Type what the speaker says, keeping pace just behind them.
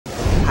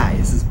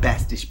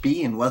Bastich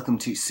B and welcome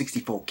to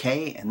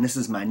 64K, and this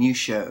is my new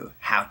show,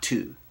 How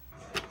To.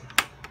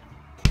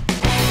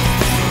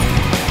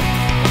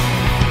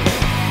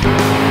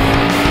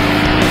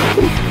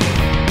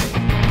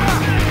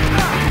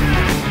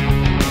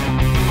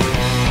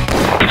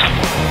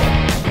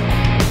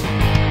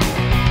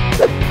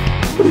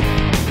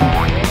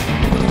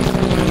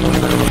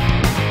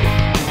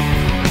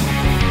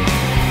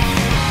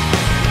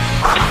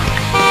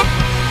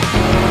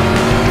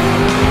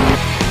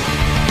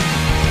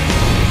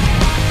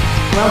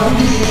 Welcome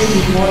to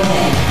 64K,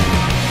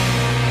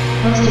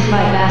 hosted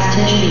by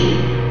Bastich B.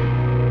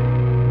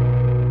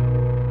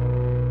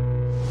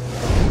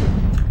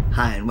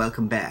 Hi and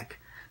welcome back.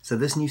 So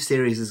this new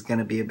series is going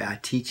to be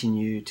about teaching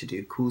you to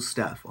do cool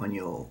stuff on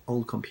your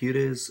old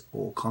computers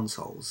or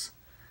consoles.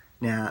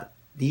 Now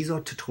these are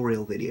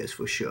tutorial videos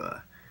for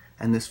sure,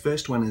 and this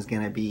first one is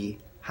going to be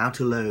how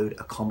to load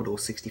a Commodore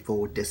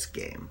 64 disc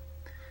game.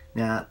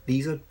 Now,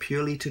 these are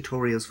purely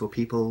tutorials for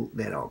people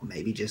that are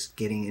maybe just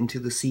getting into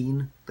the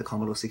scene, the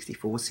Commodore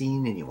 64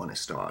 scene, and you want to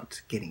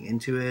start getting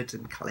into it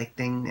and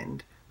collecting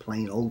and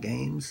playing old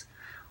games.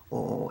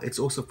 Or it's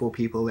also for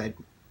people that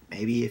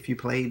maybe if you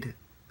played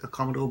a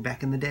Commodore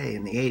back in the day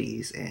in the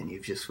 80s and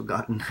you've just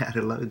forgotten how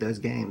to load those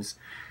games,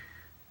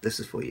 this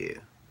is for you.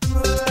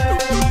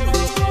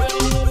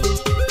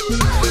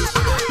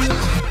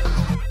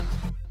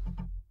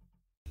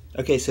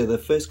 Okay, so the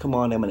first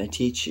command I'm going to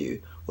teach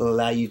you will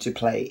allow you to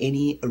play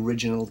any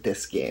original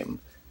disc game.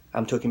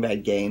 I'm talking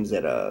about games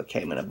that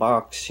came in a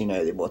box, you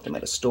know, they bought them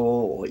at a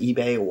store or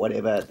eBay or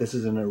whatever. This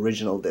is an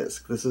original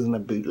disc. This isn't a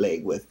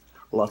bootleg with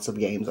lots of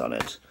games on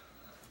it.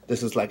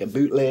 This is like a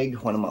bootleg,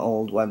 one of my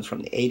old ones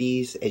from the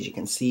 80s. As you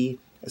can see,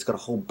 it's got a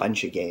whole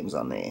bunch of games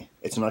on there.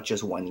 It's not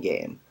just one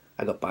game.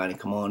 I got Bionic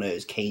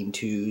Commandos, Kane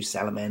 2,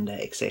 Salamander,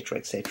 etc.,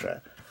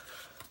 etc.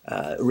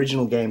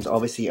 Original games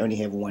obviously only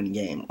have one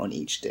game on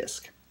each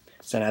disc.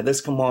 So now this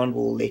command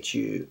will let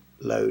you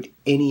load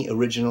any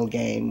original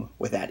game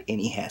without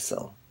any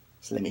hassle.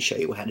 So let me show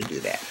you how to do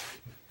that.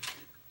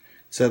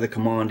 So the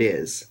command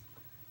is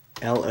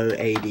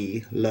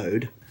LOAD,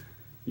 load.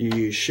 You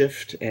use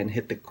shift and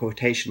hit the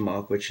quotation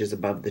mark, which is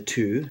above the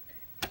 2.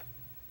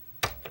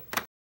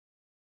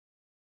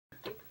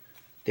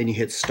 Then you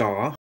hit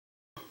star,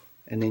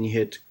 and then you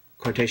hit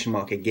quotation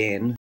mark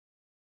again,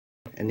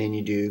 and then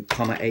you do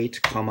comma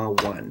 8, comma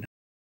 1,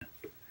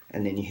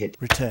 and then you hit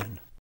return.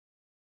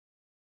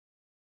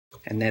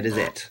 And that is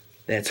it.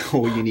 That's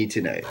all you need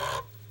to know.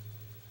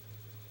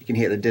 You can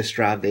hear the disk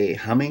drive there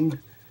humming,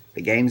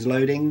 the game's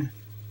loading,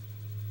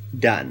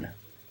 done.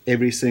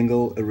 Every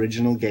single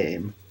original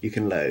game you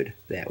can load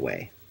that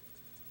way.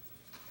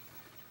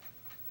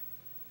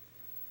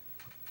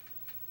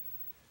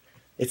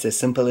 It's as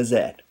simple as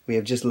that. We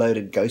have just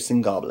loaded Ghosts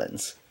and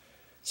Goblins.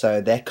 So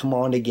that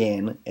command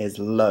again is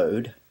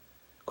load,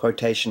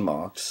 quotation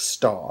marks,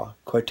 star,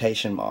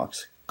 quotation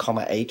marks,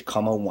 comma 8,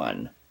 comma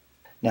 1.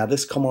 Now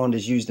this command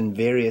is used in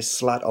various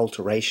slight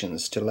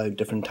alterations to load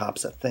different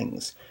types of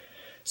things.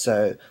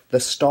 So the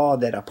star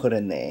that I put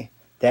in there,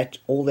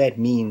 all that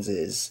means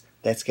is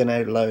that's going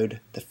to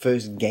load the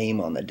first game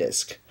on the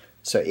disc.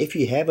 So if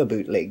you have a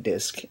bootleg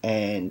disc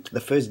and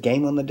the first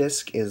game on the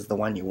disc is the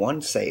one you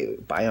want, say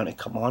Bionic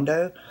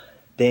Commando,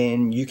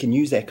 then you can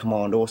use that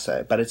command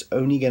also, but it's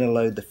only going to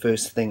load the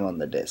first thing on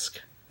the disc.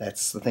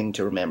 That's the thing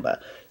to remember.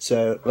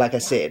 So, like I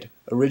said,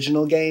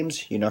 original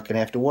games, you're not going to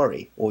have to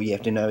worry. All you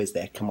have to know is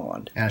that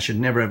command. And I should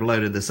never have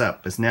loaded this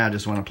up, because now I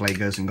just want to play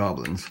Ghosts and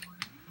Goblins.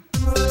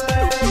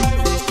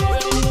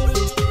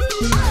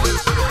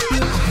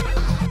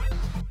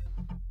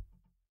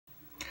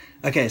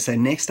 Okay, so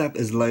next up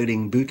is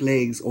loading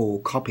bootlegs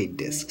or copied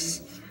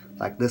discs,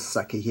 like this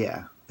sucker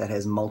here that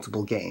has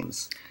multiple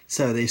games.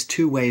 So there's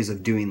two ways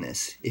of doing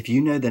this. If you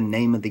know the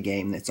name of the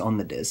game that's on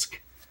the disc,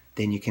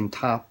 then you can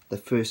type the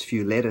first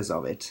few letters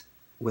of it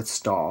with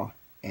star,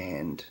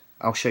 and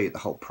I'll show you the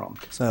whole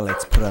prompt. So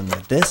let's put on the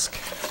disc,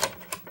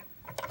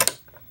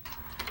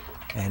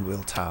 and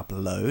we'll type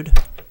load,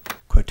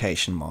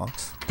 quotation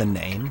marks, the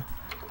name,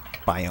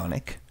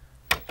 Bionic,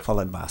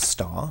 followed by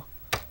star,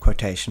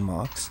 quotation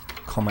marks,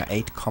 comma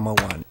 8, comma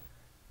 1,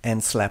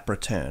 and slap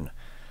return.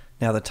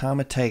 Now the time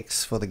it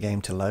takes for the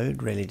game to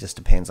load really just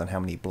depends on how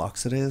many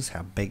blocks it is,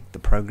 how big the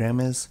program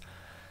is.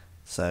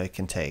 So it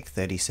can take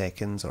 30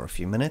 seconds or a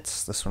few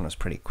minutes. This one was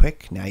pretty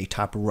quick. Now you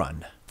type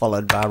run,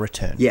 followed by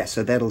return. Yeah,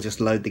 so that'll just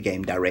load the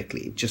game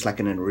directly, just like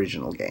in an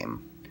original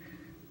game.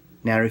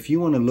 Now if you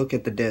want to look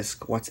at the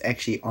disc, what's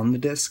actually on the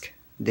disc,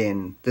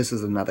 then this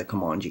is another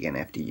command you're going to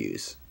have to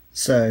use.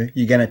 So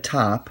you're going to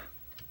type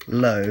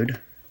load,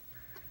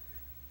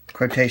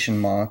 quotation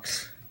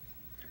marks,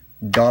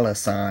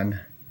 $,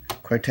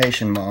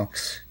 quotation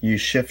marks, use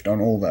shift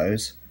on all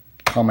those,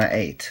 comma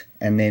 8,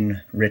 and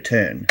then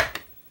return.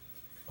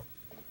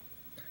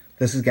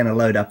 This is going to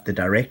load up the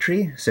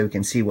directory so we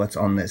can see what's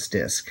on this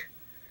disk.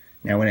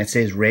 Now when it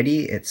says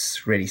ready,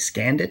 it's already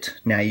scanned it.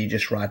 Now you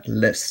just write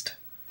list,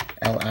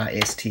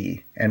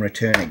 L-I-S-T, and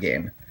return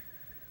again.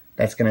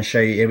 That's going to show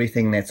you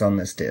everything that's on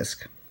this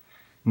disk.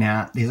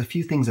 Now there's a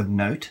few things of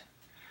note.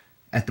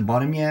 At the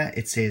bottom here,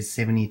 it says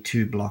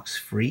 72 blocks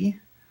free.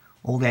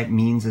 All that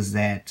means is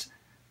that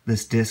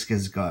this disk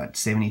has got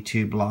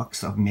 72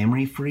 blocks of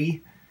memory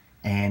free,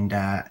 and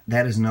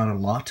that is not a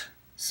lot.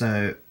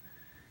 So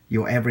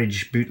your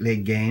average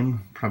bootleg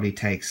game probably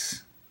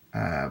takes,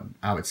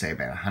 I would say,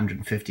 about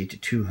 150 to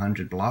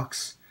 200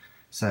 blocks.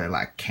 So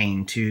like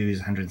Kane 2 is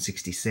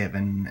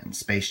 167 and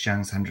Space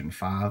Junk's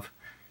 105.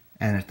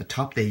 And at the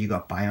top there you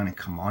got Bionic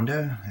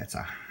Commando, that's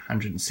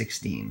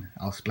 116.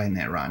 I'll explain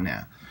that right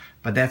now.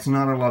 But that's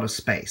not a lot of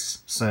space,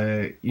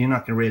 so you're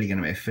not really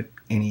going to fit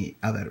any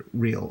other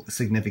real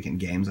significant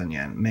games on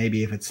you.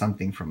 Maybe if it's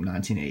something from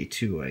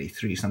 1982 or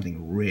 83,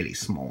 something really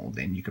small,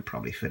 then you could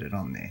probably fit it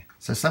on there.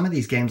 So some of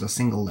these games are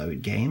single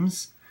load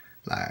games,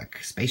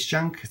 like Space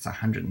Junk, it's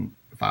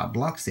 105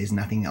 blocks, there's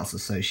nothing else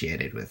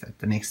associated with it.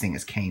 The next thing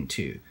is Kane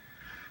 2.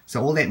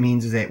 So all that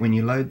means is that when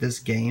you load this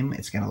game,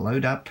 it's going to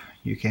load up,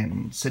 you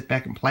can sit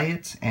back and play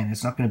it, and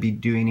it's not going to be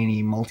doing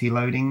any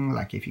multi-loading,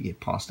 like if you get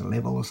past a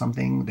level or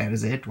something, that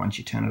is it. Once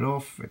you turn it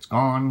off, it's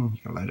gone,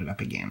 you can load it up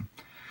again.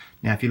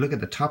 Now if you look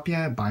at the top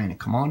here, Bionic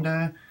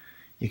Commando,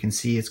 you can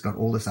see it's got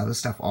all this other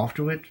stuff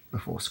after it,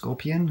 before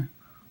Scorpion.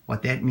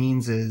 What that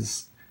means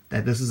is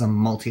that this is a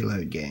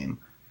multi-load game.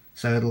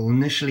 So it'll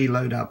initially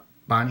load up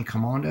Bionic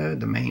Commando,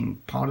 the main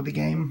part of the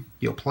game.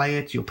 You'll play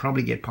it, you'll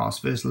probably get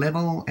past first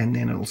level, and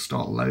then it'll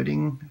start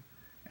loading,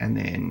 and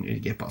then you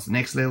get past the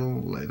next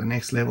level, load the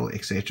next level,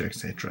 etc,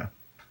 etc.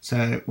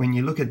 So when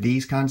you look at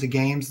these kinds of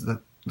games, the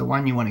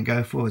one you want to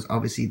go for is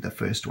obviously the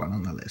first one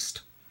on the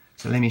list.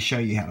 So let me show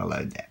you how to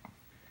load that.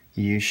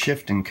 You use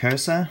Shift and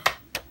cursor,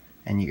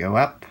 and you go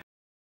up,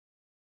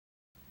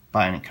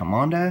 Bionic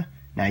Commando,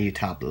 now you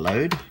type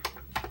load,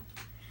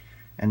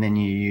 and then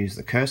you use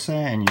the cursor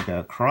and you go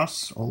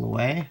across all the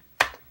way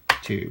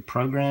to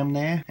program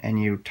there,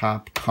 and you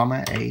type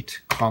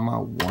 (8,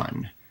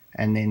 1)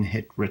 and then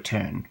hit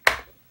return.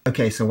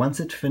 Okay, so once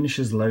it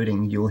finishes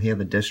loading, you'll hear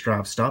the disk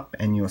drive stop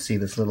and you'll see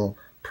this little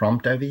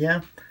prompt over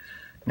here.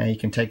 Now you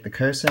can take the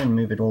cursor and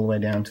move it all the way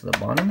down to the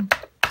bottom,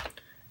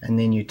 and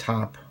then you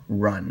type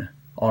run,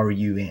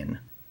 R-U-N.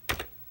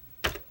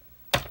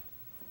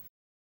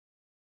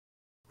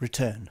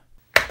 Return.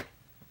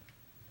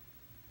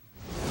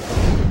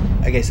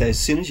 Okay, so as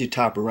soon as you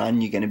type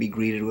run, you're going to be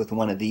greeted with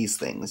one of these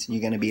things.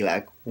 You're going to be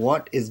like,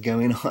 what is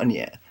going on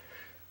here?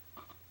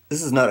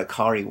 This is not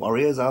Akari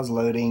Warriors. I was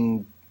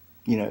loading,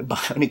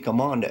 Bionic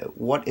Commando.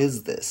 What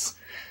is this?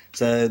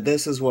 So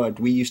this is what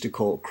we used to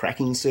call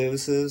cracking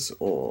services,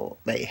 or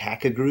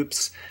hacker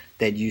groups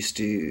that used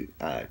to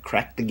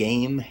crack the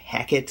game,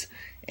 hack it,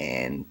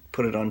 and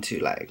put it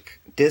onto like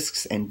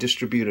discs and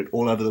distribute it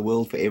all over the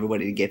world for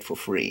everybody to get for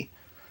free.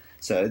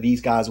 So these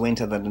guys went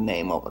under the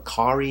name of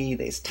Akari.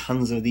 There's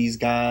tons of these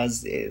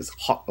guys. There's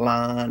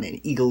Hotline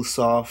and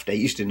Eaglesoft. I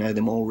used to know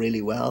them all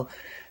really well.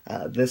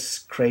 This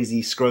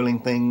crazy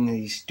scrolling thing,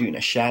 he's doing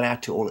a shout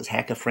out to all his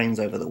hacker friends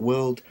over the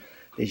world.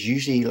 There's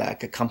usually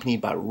like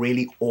accompanied by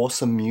really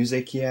awesome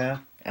music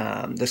here.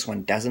 This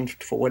one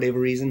doesn't for whatever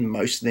reason.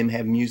 Most of them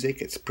have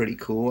music. It's pretty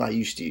cool. I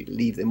used to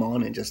leave them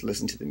on and just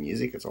listen to the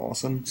music. It's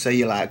awesome. So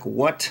you're like,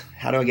 what?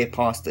 How do I get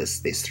past this?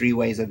 There's 3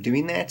 ways of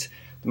doing that.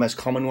 The most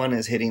common one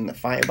is hitting the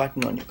fire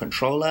button on your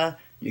controller.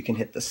 You can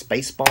hit the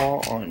space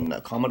bar on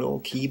the Commodore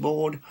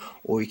keyboard,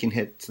 or you can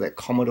hit the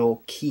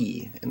Commodore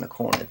key in the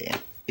corner there.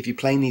 If you're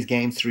playing these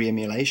games through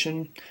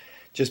emulation,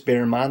 just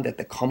bear in mind that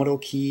the Commodore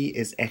key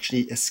is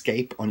actually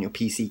escape on your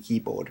PC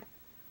keyboard.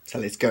 So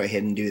let's go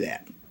ahead and do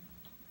that.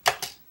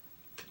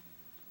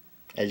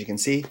 As you can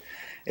see,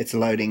 it's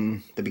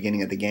loading the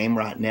beginning of the game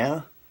right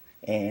now.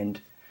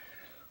 And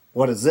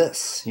what is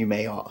this, you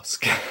may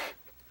ask?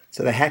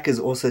 So the hackers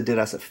also did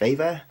us a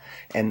favor,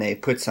 and they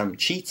put some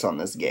cheats on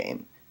this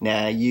game.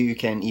 Now you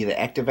can either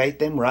activate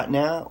them right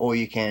now, or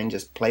you can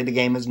just play the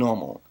game as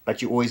normal,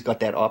 but you always got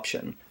that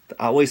option.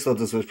 I always thought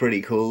this was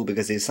pretty cool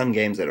because there's some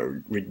games that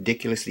are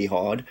ridiculously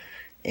hard,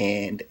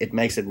 and it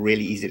makes it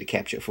really easy to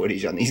capture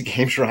footage on these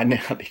games right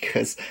now,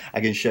 because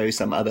I can show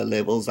some other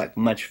levels like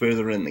much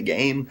further in the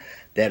game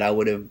that I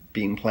would have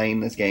been playing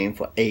this game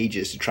for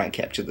ages to try and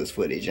capture this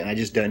footage, and I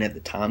just don't have the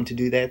time to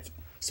do that.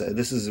 So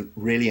this is a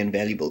really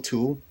invaluable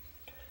tool.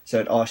 So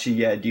it asks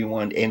you, do you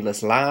want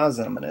endless lives?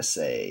 And I'm going to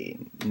say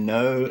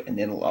no, and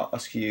then it'll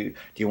ask you, do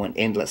you want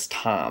endless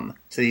time?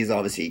 So these are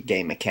obviously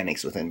game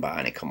mechanics within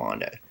Bionic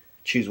Commando.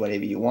 Choose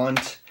whatever you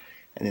want,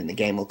 and then the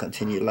game will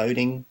continue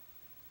loading.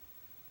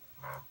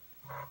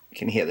 You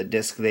can hear the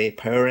disk there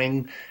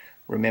purring.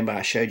 Remember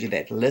I showed you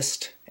that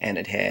list, and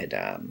it had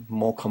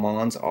more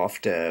commands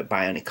after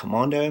Bionic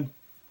Commando,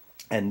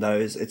 and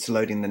those, it's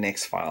loading the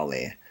next file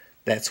there.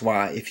 That's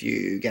why if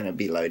you're going to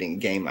be loading a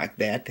game like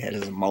that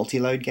is a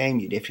multi-load game,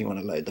 you definitely want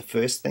to load the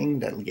first thing.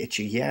 That'll get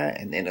you here,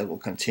 and then it will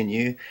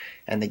continue,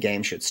 and the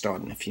game should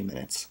start in a few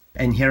minutes.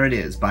 And here it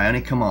is,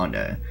 Bionic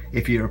Commando.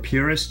 If you're a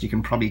purist, you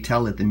can probably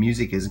tell that the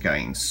music is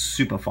going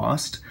super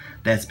fast.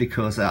 That's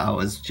because I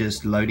was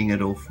just loading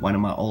it off one of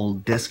my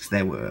old discs.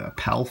 They were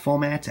PAL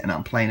format, and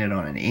I'm playing it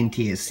on an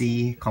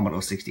NTSC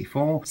Commodore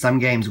 64. Some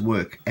games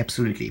work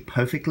absolutely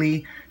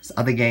perfectly.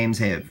 Other games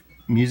have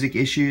music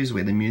issues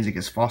where the music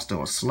is faster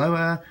or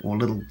slower, or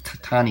little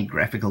tiny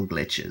graphical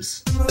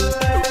glitches.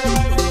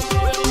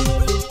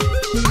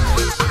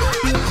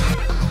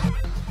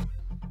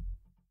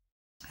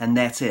 And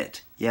that's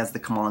it. Here's the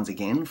commands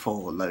again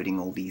for loading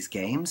all these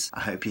games. I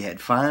hope you had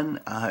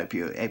fun. I hope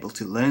you were able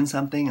to learn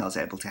something. I was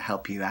able to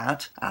help you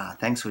out.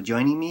 Thanks for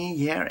joining me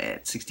here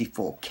at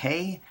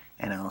 64K,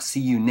 and I'll see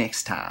you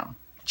next time.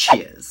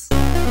 Cheers.